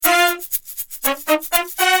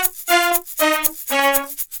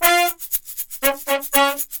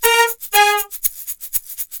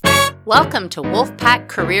Welcome to Wolfpack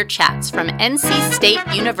Career Chats from NC State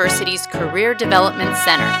University's Career Development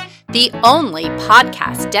Center, the only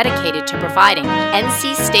podcast dedicated to providing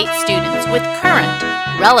NC State students with current,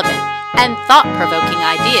 relevant, and thought-provoking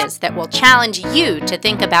ideas that will challenge you to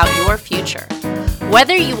think about your future.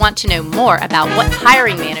 Whether you want to know more about what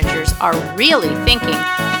hiring managers are really thinking,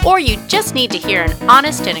 or you just need to hear an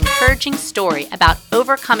honest and encouraging story about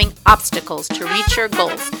overcoming obstacles to reach your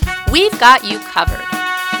goals, we've got you covered.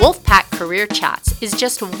 Wolfpack Career Chats is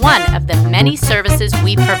just one of the many services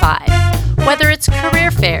we provide. Whether it's career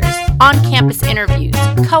fairs, on-campus interviews,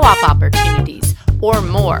 co-op opportunities, or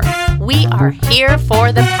more, we are here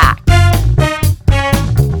for the pack.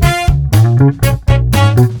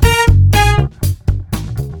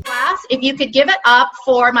 Class, if you could give it up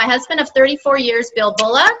for my husband of 34 years, Bill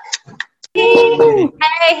Bullock. Hey.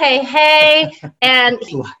 And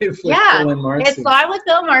it's live with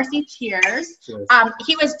Bill Marcy. Cheers.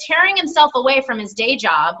 He was tearing himself away from his day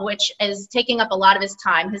job, which is taking up a lot of his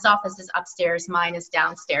time. His office is upstairs, mine is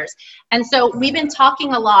downstairs. And so we've been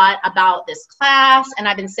talking a lot about this class, and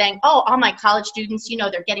I've been saying, all my college students,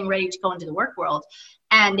 they're getting ready to go into the work world.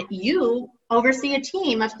 And you oversee a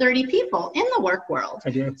team of 30 people in the work world. I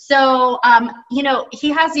do. So, he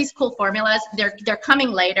has these cool formulas. They're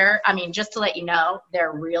coming later. I mean, just to let you know,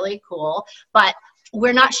 they're really cool. But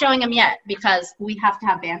we're not showing them yet because we have to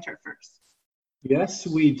have banter first. Yes,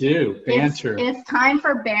 we do. Banter. It's time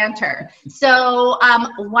for banter. So,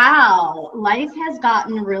 wow, life has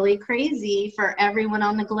gotten really crazy for everyone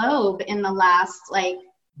on the globe in the last,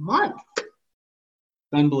 month.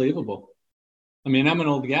 Unbelievable. I mean, I'm an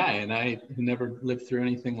old guy, and I never lived through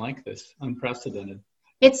anything like this. Unprecedented.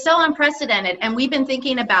 It's so unprecedented, and we've been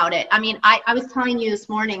thinking about it. I mean, I was telling you this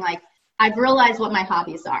morning, I've realized what my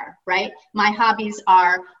hobbies are, right? My hobbies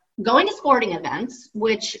are going to sporting events,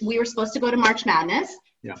 which we were supposed to go to March Madness.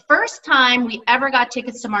 Yeah. First time we ever got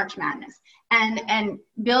tickets to March Madness. And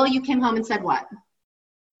Bill, you came home and said what?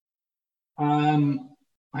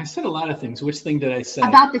 I said a lot of things. Which thing did I say?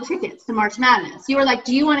 About the tickets to March Madness. You were like,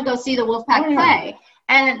 do you want to go see the Wolfpack play?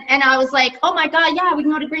 And I was like, oh my God, yeah, we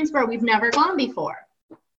can go to Greensboro. We've never gone before.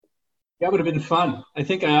 That would have been fun. I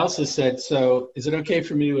think I also said, so is it okay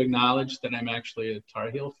for me to acknowledge that I'm actually a Tar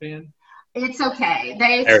Heel fan? It's okay.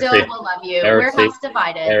 They still will love you. We're house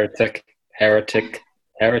divided.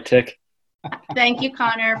 Heretic. Thank you,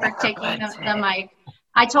 Connor, for taking the mic.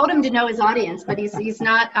 I told him to know his audience, but he's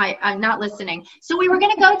not. I'm not listening. So we were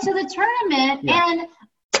going to go to the tournament, and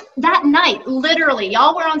that night, literally,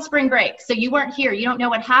 y'all were on spring break, so you weren't here. You don't know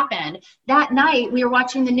what happened. That night, we were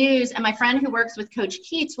watching the news, and my friend who works with Coach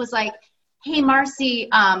Keats was like, hey, Marcy,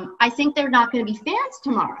 I think they're not going to be fans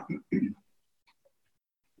tomorrow.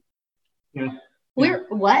 Yeah.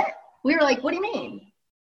 What? We were like, what do you mean?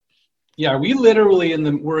 Yeah, we literally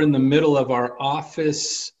we're in the middle of our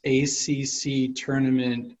office ACC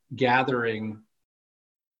tournament gathering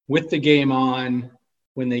with the game on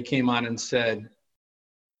when they came on and said,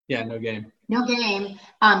 yeah, no game. No game,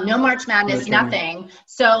 no March Madness, nothing.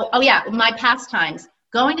 So, my pastimes,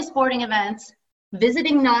 going to sporting events,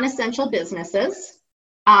 visiting non-essential businesses,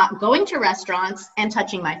 going to restaurants, and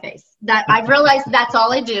touching my face. That I've realized that's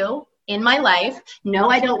all I do in my life. No,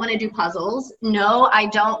 I don't want to do puzzles. No, I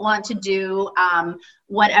don't want to do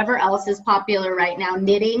whatever else is popular right now.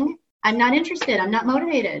 Knitting. I'm not interested. I'm not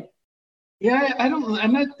motivated. Yeah,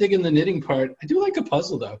 I'm not digging the knitting part. I do like a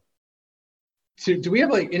puzzle though. So do we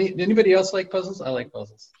have anybody else like puzzles? I like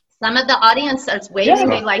puzzles. Some of the audience starts waving.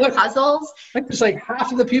 They like puzzles. There's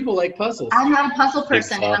half of the people like puzzles. I'm not a puzzle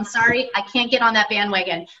person, and I'm sorry, I can't get on that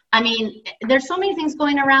bandwagon. I mean, there's so many things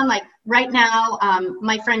going around. Right now,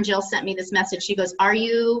 my friend Jill sent me this message. She goes, "Are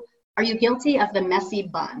you guilty of the messy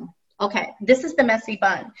bun?" Okay, this is the messy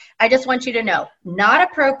bun. I just want you to know,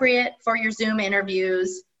 not appropriate for your Zoom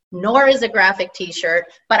interviews, nor is a graphic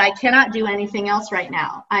t-shirt, but I cannot do anything else right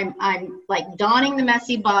now. I'm donning the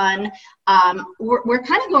messy bun. We're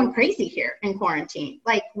kind of going crazy here in quarantine.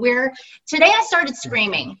 Today I started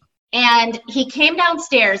screaming, and he came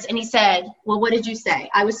downstairs and he said, well, what did you say?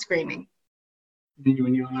 I was screaming.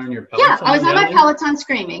 When you were on your Peloton? Yeah, I was on my Peloton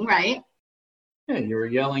screaming, right? Yeah, you were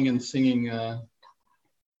yelling and singing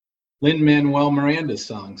Lin-Manuel Miranda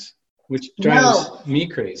songs, which drives me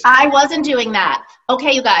crazy. I wasn't doing that.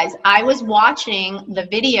 Okay, you guys, I was watching the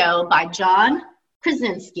video by John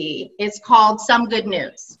Krasinski. It's called Some Good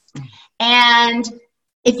News. And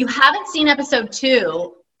if you haven't seen episode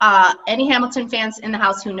 2, any Hamilton fans in the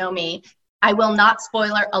house who know me, I will not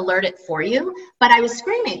spoiler alert it for you, but I was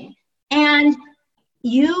screaming. And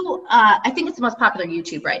I think it's the most popular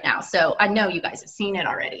YouTube right now, so I know you guys have seen it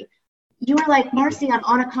already. You were like, Marcy, I'm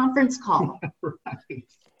on a conference call. Right.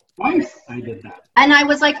 Twice I did that. And I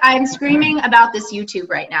was like, I'm screaming about this YouTube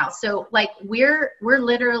right now. So like we're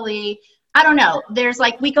literally, I don't know, there's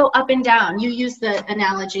like, we go up and down. You use the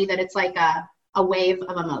analogy that it's like a wave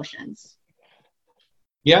of emotions.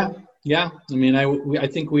 Yeah. I mean, I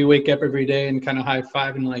think we wake up every day and kind of high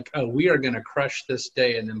five and like, oh, we are going to crush this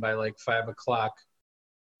day. And then by like 5 o'clock,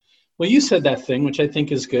 well, you said that thing, which I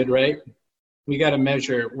think is good, right? We got to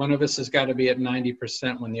measure. One of us has got to be at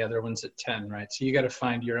 90% when the other one's at 10, right? So you got to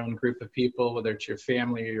find your own group of people, whether it's your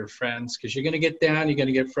family or your friends, because you're going to get down, you're going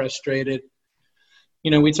to get frustrated.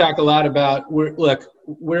 You know, we talk a lot about,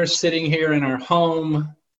 we're sitting here in our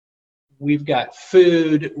home. We've got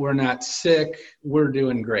food. We're not sick. We're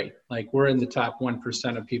doing great. Like we're in the top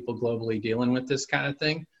 1% of people globally dealing with this kind of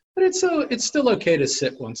thing. But it's still okay to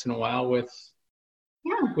sit once in a while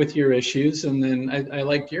with your issues. And then I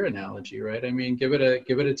liked your analogy, right? I mean, give it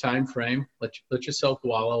a time frame. Let yourself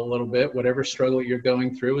wallow a little bit. Whatever struggle you're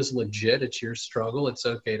going through is legit. It's your struggle. It's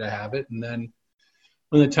okay to have it. And then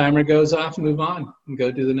when the timer goes off, move on and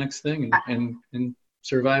go do the next thing and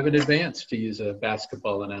survive in advance, to use a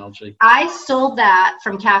basketball analogy. I stole that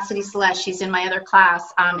from Cassidy Celeste. She's in my other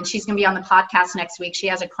class, and she's going to be on the podcast next week. She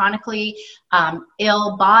has a chronically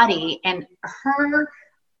ill body, and her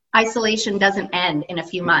isolation doesn't end in a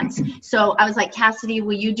few months. So I was like, Cassidy,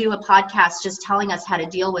 will you do a podcast just telling us how to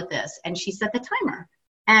deal with this? And she set the timer.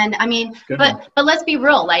 And I mean, but let's be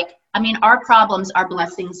real. Like, I mean, our problems are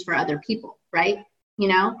blessings for other people, right? You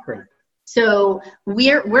know? Correct. So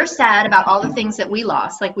we're sad about all the things that we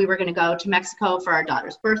lost. Like we were going to go to Mexico for our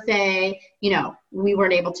daughter's birthday. You know, we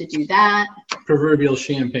weren't able to do that. Proverbial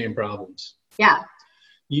champagne problems. Yeah.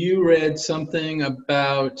 You read something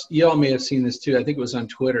about, y'all may have seen this too, I think it was on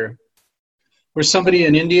Twitter, where somebody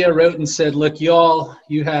in India wrote and said, look, y'all,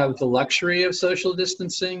 you have the luxury of social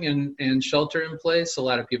distancing and shelter in place. A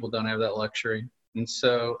lot of people don't have that luxury. And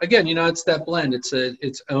so, again, you know, it's that blend.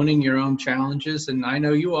 It's owning your own challenges. And I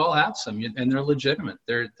know you all have some, and they're legitimate.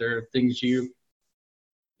 They're things you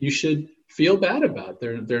should feel bad about.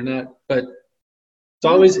 They're not, but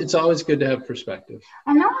it's always good to have perspective.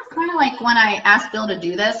 And that was kind of like when I asked Bill to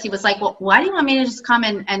do this, he was like, well, why do you want me to just come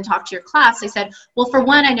and talk to your class? I said, well, for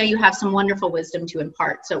one, I know you have some wonderful wisdom to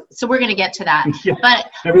impart. So we're going to get to that. Yeah. But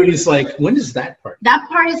everybody's like, when is that part? That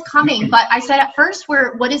part is coming. But I said at first,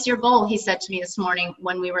 what is your goal? He said to me this morning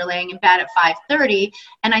when we were laying in bed at 5:30.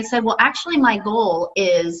 And I said, well, actually, my goal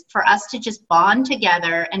is for us to just bond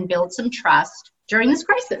together and build some trust during this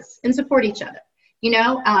crisis and support each other. You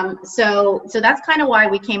know, so that's kind of why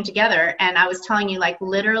we came together. And I was telling you, like,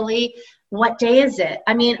 literally, what day is it?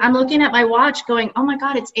 I mean, I'm looking at my watch going, oh my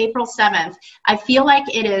God, it's April 7th. I feel like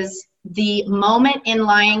it is the moment in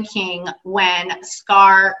Lion King when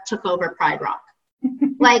Scar took over Pride Rock.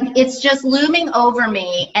 Like, it's just looming over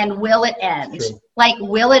me. And will it end? True. Like,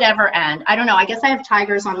 will it ever end? I don't know. I guess I have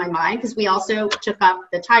tigers on my mind because we also took up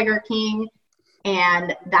the Tiger King.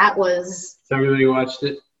 And that was... So everybody watched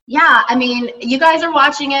it? Yeah, I mean, you guys are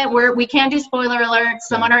watching it. We can't do spoiler alerts.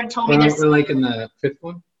 Someone already told me there's... We're like in the fifth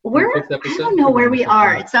one? I don't know where we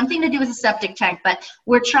are. It's something to do with a septic tank, but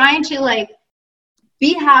we're trying to, like,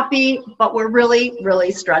 be happy, but we're really,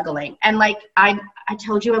 really struggling. And, like, I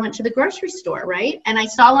told you I went to the grocery store, right? And I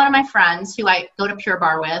saw one of my friends who I go to Pure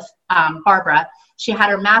Barre with, Barbara. She had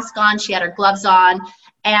her mask on. She had her gloves on.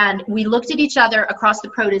 And we looked at each other across the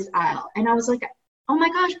produce aisle. And I was like... oh my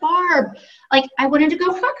gosh, Barb, like I wanted to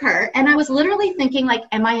go hug her. And I was literally thinking, like,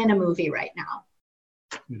 am I in a movie right now?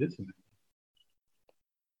 It is a movie.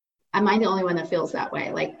 Am I the only one that feels that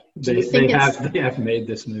way? Like, They have made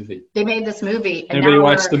this movie. They made this movie. And anybody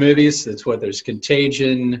watch the movies? It's there's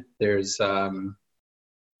Contagion. There's, what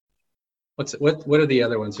are the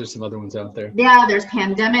other ones? There's some other ones out there. Yeah, there's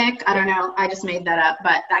Pandemic. I don't know. I just made that up,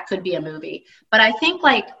 but that could be a movie. But I think,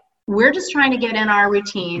 like, we're just trying to get in our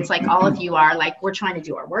routines like all of you are. Like, we're trying to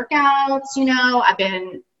do our workouts, you know. I've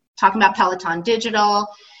been talking about Peloton Digital.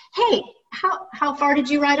 Hey, how far did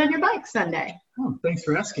you ride on your bike Sunday? Oh, thanks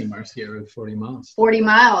for asking, Marcy. I rode 40 miles. 40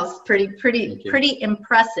 miles, pretty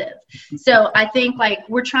impressive. So I think, like,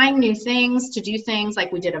 we're trying new things to do things.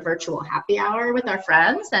 Like, we did a virtual happy hour with our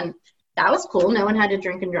friends, and that was cool. No one had to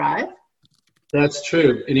drink and drive. That's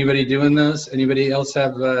true. Anybody doing those? Anybody else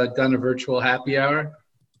have done a virtual happy hour?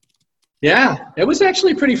 Yeah, it was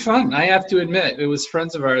actually pretty fun. I have to admit, it was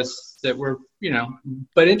friends of ours that were, you know,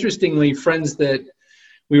 but interestingly, friends that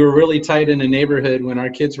we were really tight in a neighborhood when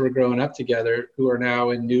our kids were growing up together, who are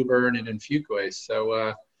now in New Bern and in Fuquay.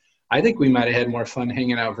 So I think we might have had more fun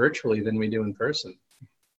hanging out virtually than we do in person.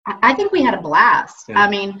 I think we had a blast. Yeah. I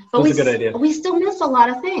mean, but a good idea. We still miss a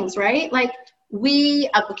lot of things, right? Like,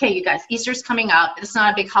 Okay, you guys, Easter's coming up. It's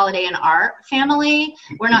not a big holiday in our family.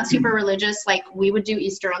 We're not super religious. Like, we would do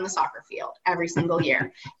Easter on the soccer field every single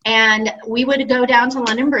year. And we would go down to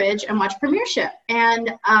London Bridge and watch Premiership.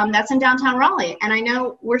 And that's in downtown Raleigh. And I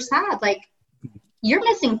know we're sad. Like, you're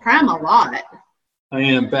missing Prem a lot. I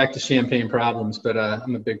am back to champagne problems, but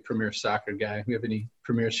I'm a big Premier Soccer guy. We have any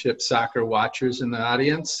Premiership soccer watchers in the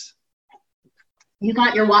audience? You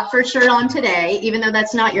got your Watford shirt on today, even though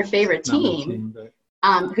that's not your favorite team.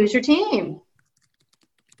 Who's your team?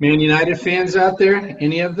 Man United fans out there?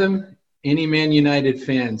 Any of them? Any Man United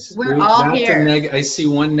fans? We're all here. I see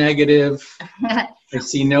one negative. I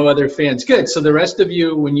see no other fans. Good. So the rest of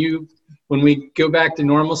you, when we go back to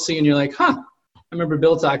normalcy and you're like, I remember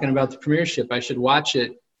Bill talking about the Premiership. I should watch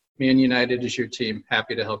it. Man United is your team.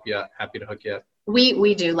 Happy to help you out. Happy to hook you up.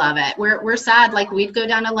 We do love it. We're sad. Like, we'd go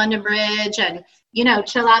down to London Bridge and,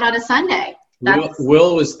 chill out on a Sunday.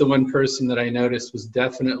 Will was the one person that I noticed was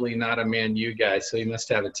definitely not a Man U guy, so he must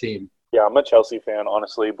have a team. Yeah, I'm a Chelsea fan,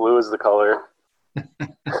 honestly. Blue is the color.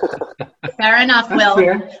 Fair enough, Will.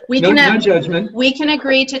 Fair. No judgment. We can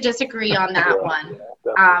agree to disagree on that one.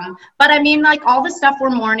 But I mean, like, all the stuff we're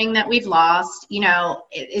mourning that we've lost,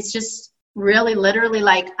 it's just really literally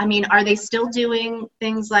like, I mean, are they still doing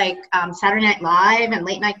things like Saturday Night Live and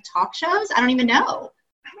late night talk shows? I don't even know.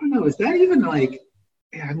 I don't know. Is that even like,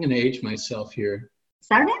 I'm going to age myself here.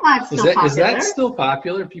 Saturday Night Live's still popular. Is that still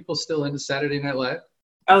popular? People still into Saturday Night Live?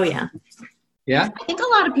 Oh, yeah. Yeah? I think a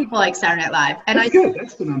lot of people like Saturday Night Live. And That's good.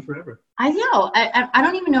 That's been on forever. I know. I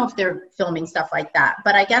don't even know if they're filming stuff like that.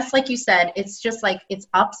 But I guess, like you said, it's just like, it's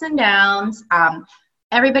ups and downs.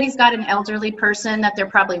 Everybody's got an elderly person that they're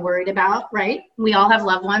probably worried about, right? We all have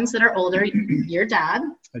loved ones that are older. Your dad.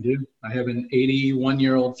 I do. I have an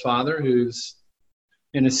 81-year-old father who's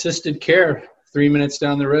in assisted care 3 minutes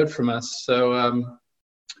down the road from us. So,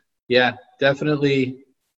 yeah, definitely,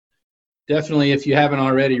 if you haven't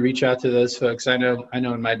already, reach out to those folks. I know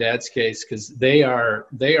in my dad's case, because they are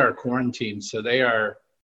quarantined. So they are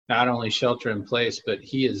not only shelter in place, but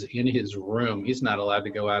he is in his room. He's not allowed to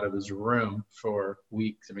go out of his room for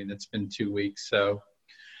weeks. I mean, it's been 2 weeks. So,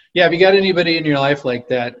 yeah, if you got anybody in your life like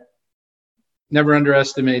that, never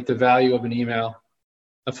underestimate the value of an email,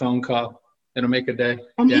 a phone call. It'll make a day.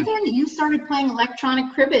 And even you started playing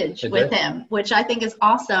electronic cribbage with him, which I think is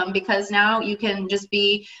awesome, because now you can just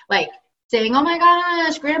be like saying, oh my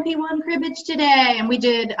gosh, Grampy won cribbage today. And we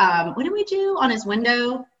did, what did we do on his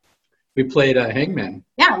window? We played Hangman.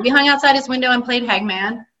 Yeah, we hung outside his window and played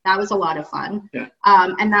Hangman. That was a lot of fun. Yeah.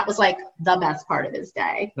 And that was like the best part of his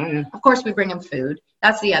day. Oh, yeah. Of course, we bring him food.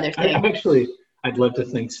 That's the other thing. I'd love to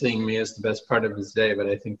think seeing me is the best part of his day, but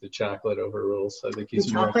I think the chocolate overrules. I think he's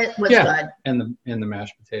the chocolate was good. And the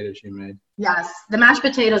mashed potatoes you made. Yes, the mashed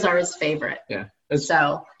potatoes are his favorite. Yeah,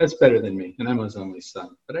 that's better than me, and I'm his only son,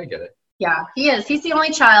 but I get it. Yeah, he is. He's the only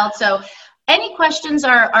child, so any questions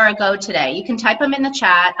are a go today. You can type them in the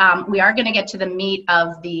chat. We are going to get to the meat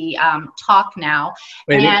of the talk now.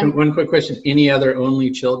 Wait, one quick question. Any other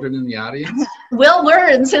only children in the audience? Will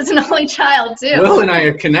Werns is an only child, too. Will and I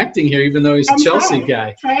are connecting here, even though he's a Chelsea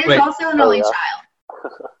guy. Trey is also an only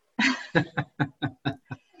child.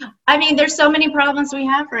 I mean, there's so many problems we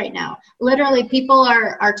have right now. Literally, people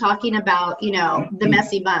are talking about, the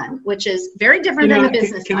messy bun, which is very different than the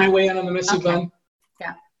business bun. Can I weigh in on the messy bun?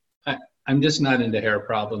 Yeah. I'm just not into hair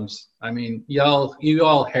problems. I mean, you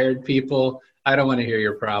all haired people, I don't want to hear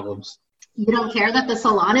your problems. You don't care that the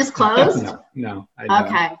salon is closed? No, I don't.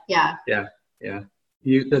 Okay, yeah. Yeah.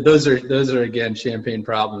 Those are again champagne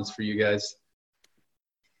problems for you guys.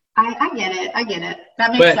 I get it.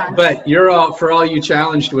 That makes sense. But for all you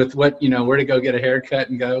challenged with where to go get a haircut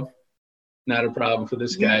and go, not a problem for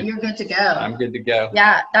this guy. You're good to go. I'm good to go.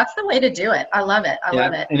 Yeah, that's the way to do it. I love it. I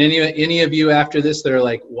love it. And any of you after this that are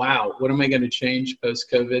like, wow, what am I going to change post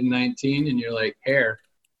COVID-19? And you're like, hair,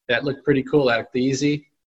 that looked pretty cool. Act easy.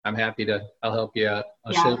 I'm happy I'll help you out.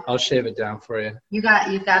 I'll shave it down for you. You've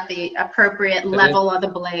got the appropriate level of the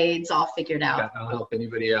blades all figured out. I'll help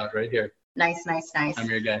anybody out right here. Nice. I'm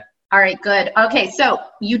your guy. All right, good. Okay, so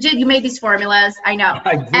you made these formulas. I know.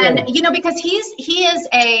 I did. And, because he is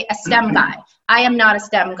a STEM guy. I am not a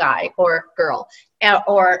STEM guy or girl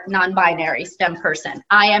or non-binary STEM person.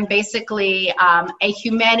 I am basically a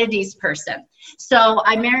humanities person. So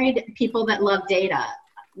I married people that love data,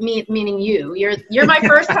 meaning you. You're my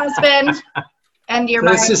first husband. And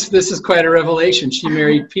this is quite a revelation. She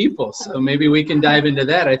married people, so maybe we can dive into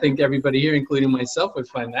that. I think everybody here, including myself, would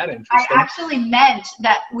find that interesting. I actually meant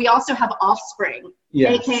that we also have offspring,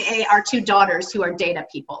 aka our two daughters who are data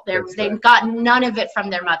people. They've got none of it from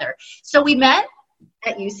their mother. So we met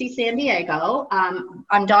at UC San Diego.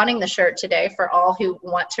 I'm donning the shirt today for all who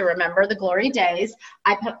want to remember the glory days.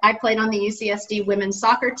 I played on the UCSD women's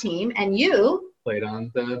soccer team, and you played on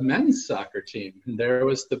the men's soccer team. And there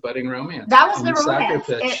was the budding romance. That was the romance.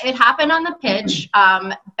 It happened on the pitch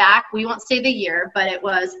back, we won't say the year, but it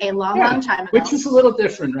was a long time ago. Which is a little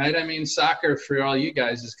different, right? I mean, soccer for all you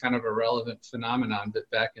guys is kind of a relevant phenomenon, but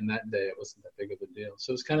back in that day, it wasn't that big of a deal.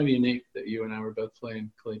 So it's kind of unique that you and I were both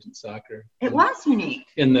playing collegiate soccer. It was unique.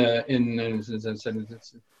 Yeah,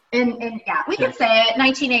 we could say it,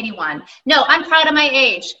 1981. No, I'm proud of my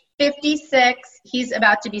age. 56, he's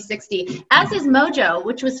about to be 60, as is Mojo,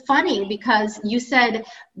 which was funny because you said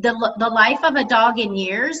the life of a dog in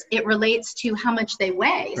years, it relates to how much they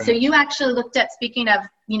weigh. Right. So you actually looked at, speaking of,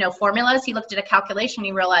 formulas, he looked at a calculation,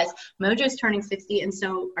 he realized Mojo's turning 60 and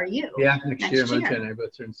so are you. Yeah, next year Mojo and I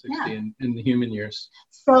both turn 60 in the human years.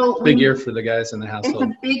 So big year for the guys in the household.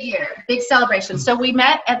 It's a big year, big celebration. So we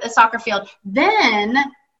met at the soccer field. Then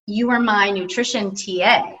you were my nutrition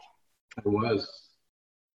TA.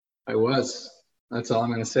 I was. That's all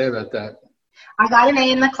I'm going to say about that. I got an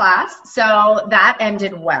A in the class, so that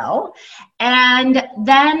ended well. And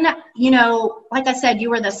then, like I said, you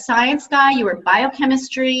were the science guy, you were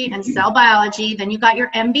biochemistry and cell biology, then you got your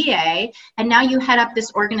MBA, and now you head up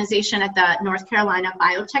this organization at the North Carolina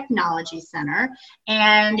Biotechnology Center,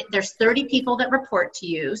 and there's 30 people that report to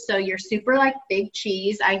you, so you're super like big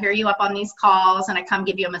cheese. I hear you up on these calls, and I come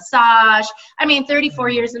give you a massage. 34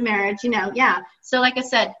 years of marriage, So like I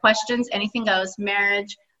said, questions, anything goes,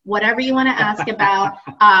 marriage, whatever you want to ask about.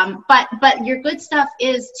 But your good stuff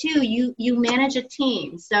is too, you manage a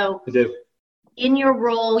team. So I do. In your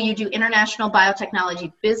role, you do international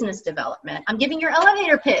biotechnology business development. I'm giving your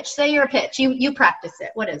elevator pitch. Say your pitch. You practice it.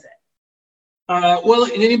 What is it? Well,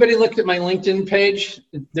 anybody looked at my LinkedIn page?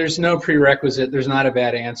 There's no prerequisite. There's not a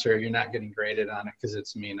bad answer. You're not getting graded on it because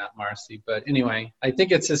it's me, not Marcy. But anyway, I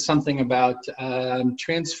think it says something about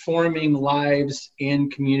transforming lives and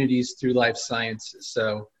communities through life sciences.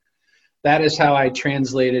 So that is how I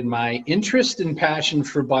translated my interest and passion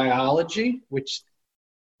for biology, which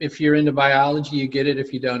if you're into biology, you get it.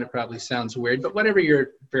 If you don't, it probably sounds weird. But whatever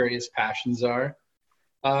your various passions are.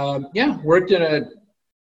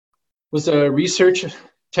 Was a research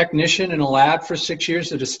technician in a lab for 6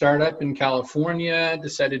 years at a startup in California,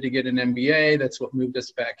 decided to get an MBA. That's what moved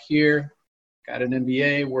us back here. Got an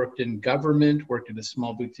MBA, worked in government, worked at a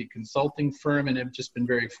small boutique consulting firm, and have just been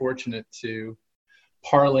very fortunate to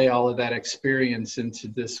parlay all of that experience into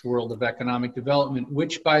this world of economic development,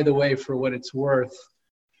 which, by the way, for what it's worth,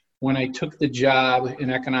 when I took the job in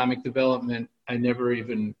economic development, I never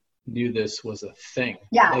even knew this was a thing.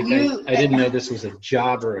 Yeah, I didn't know this was a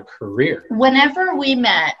job or a career. Whenever we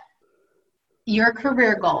met, your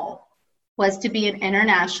career goal was to be an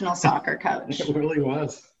international soccer coach. It really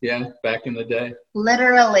was. Yeah, back in the day.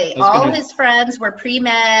 Literally. His friends were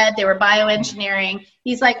pre-med, they were bioengineering.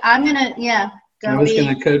 He's like, I was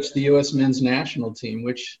going to coach the U.S. men's national team,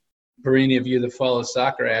 which for any of you that follow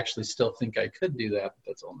soccer, I actually still think I could do that, but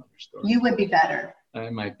that's a whole other story. You would be better.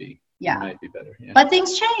 I might be. Yeah. It might be better. Yeah. But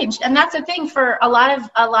things changed. And that's the thing for a lot of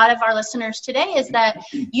our listeners today is that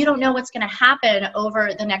you don't know what's going to happen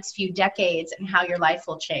over the next few decades and how your life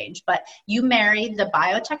will change. But you married the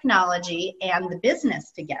biotechnology and the business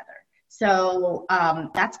together. So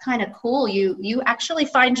that's kind of cool. You actually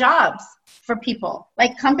find jobs for people.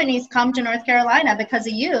 Like companies come to North Carolina because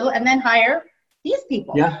of you and then hire these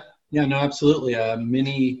people. Yeah, no, absolutely.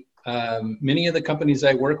 Many of the companies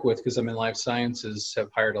I work with, because I'm in life sciences,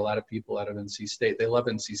 have hired a lot of people out of NC State. They love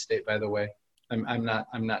NC State, by the way. I'm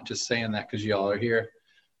not just saying that because y'all are here.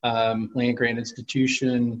 Land grant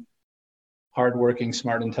institution, hardworking,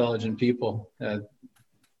 smart, intelligent people, good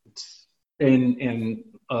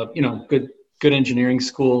engineering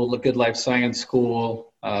school, good life science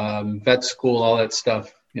school, vet school, all that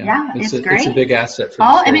stuff. Yeah, it's great. It's a big asset for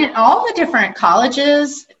all the different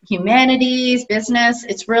colleges, humanities, business.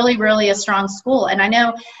 It's really, really a strong school. And I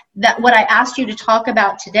know that what I asked you to talk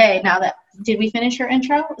about today, did we finish your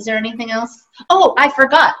intro? Is there anything else? Oh, I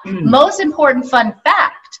forgot. Most important fun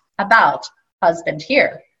fact about husband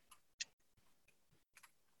here.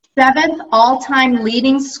 7th all-time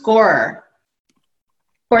leading scorer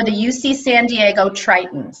for the UC San Diego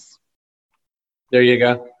Tritons. There you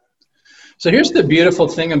go. So here's the beautiful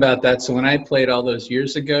thing about that. So when I played all those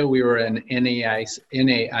years ago, we were an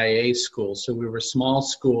NAIA school. So we were a small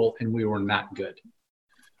school and we were not good.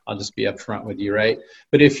 I'll just be upfront with you, right?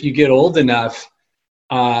 But if you get old enough,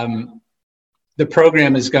 the the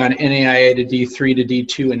program has gone NAIA to D3 to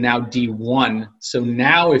D2 and now D1. So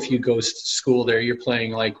now if you go to school there, you're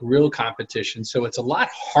playing like real competition. So it's a lot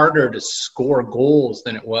harder to score goals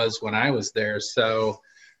than it was when I was there. So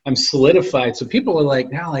I'm solidified. So people are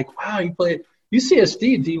like now like, wow, you played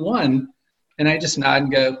UCSD D1. And I just nod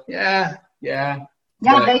and go, yeah. Yeah,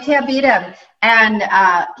 they can't beat him. And,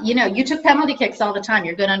 you took penalty kicks all the time.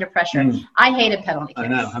 You're good under pressure. I hated penalty kicks. I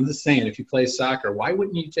know. I'm just saying, if you play soccer, why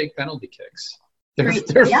wouldn't you take penalty kicks? They're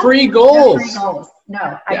free goals. They're free goals.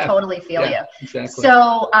 No, I totally feel you. Exactly.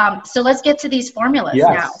 So let's get to these formulas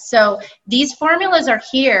now. So these formulas are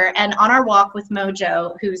here, and on our walk with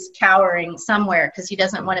Mojo, who's cowering somewhere because he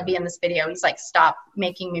doesn't want to be in this video, he's like, stop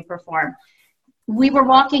making me perform. We were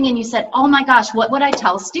walking and you said, oh my gosh, what would I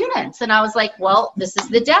tell students? And I was like, well, this is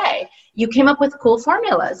the day. You came up with cool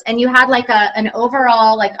formulas and you had like an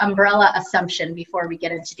overall like umbrella assumption before we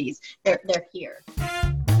get into these. They're here.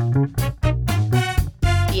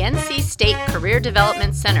 The NC State Career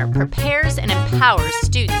Development Center prepares and empowers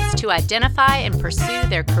students to identify and pursue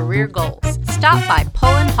their career goals. Stop by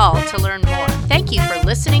Pullen Hall to learn more. Thank you for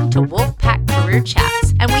listening to Wolfpack Career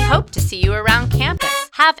Chats, and we hope to see you around campus.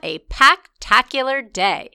 Have a pack-tacular day.